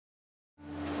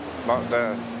But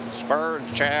the Spurs,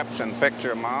 Chaps, and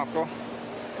picture of my uncle.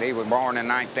 He was born in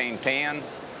 1910.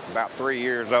 About 3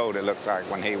 years old, it looks like,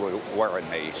 when he was wearing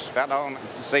these. That all you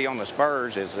see on the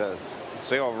Spurs is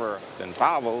silver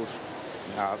centavos.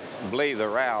 I believe the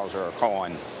rows are a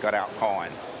coin, cut out coin.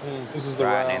 This is the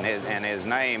right, row. and his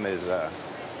name is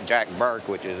Jack Burke,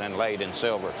 which is inlaid in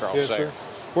silver across Yes, there. sir.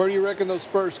 Where do you reckon those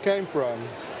Spurs came from?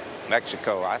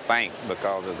 Mexico, I think,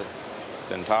 because of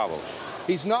the centavos.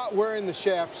 He's not wearing the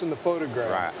chaps in the photograph.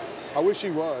 Right. I wish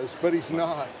he was, but he's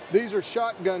not. These are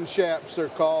shotgun chaps, they're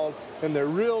called, and they're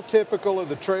real typical of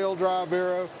the trail drive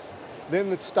era. Then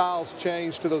the styles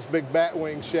changed to those big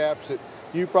batwing chaps that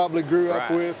you probably grew up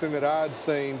Right. with and that I'd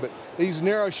seen, but these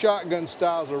narrow shotgun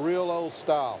styles are real old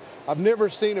style. I've never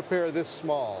seen a pair this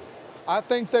small. I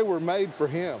think they were made for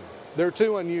him. They're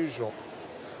too unusual.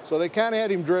 So they kind of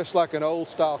had him dressed like an old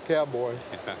style cowboy.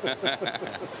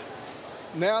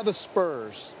 Now the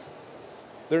Spurs.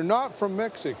 They're not from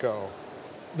Mexico.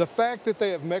 The fact that they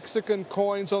have Mexican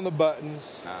coins on the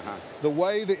buttons, the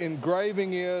way the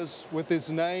engraving is with his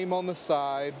name on the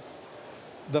side,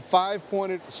 the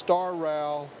 5-pointed star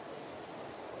rowel,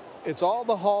 it's all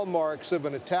the hallmarks of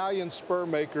an Italian spur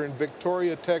maker in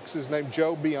Victoria, Texas named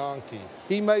Joe Bianchi.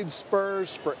 He made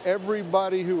spurs for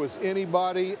everybody who was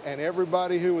anybody and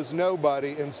everybody who was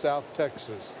nobody in South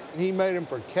Texas. He made them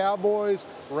for cowboys,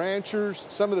 ranchers,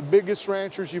 some of the biggest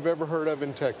ranchers you've ever heard of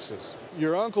in Texas.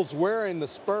 Your uncle's wearing the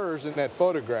spurs in that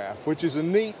photograph, which is a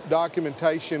neat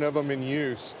documentation of them in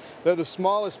use. They're the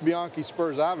smallest Bianchi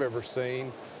spurs I've ever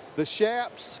seen. The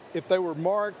chaps, if they were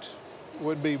marked,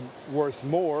 would be worth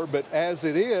more, but as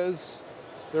it is,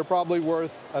 they're probably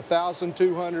worth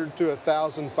 $1,200 to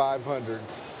 $1,500,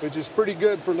 which is pretty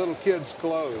good for little kids'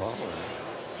 clothes.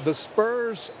 The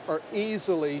spurs are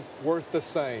easily worth the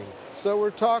same. So we're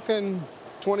talking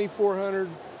 $2,400,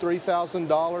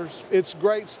 $3,000. It's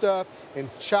great stuff, and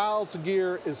child's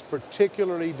gear is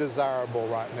particularly desirable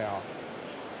right now.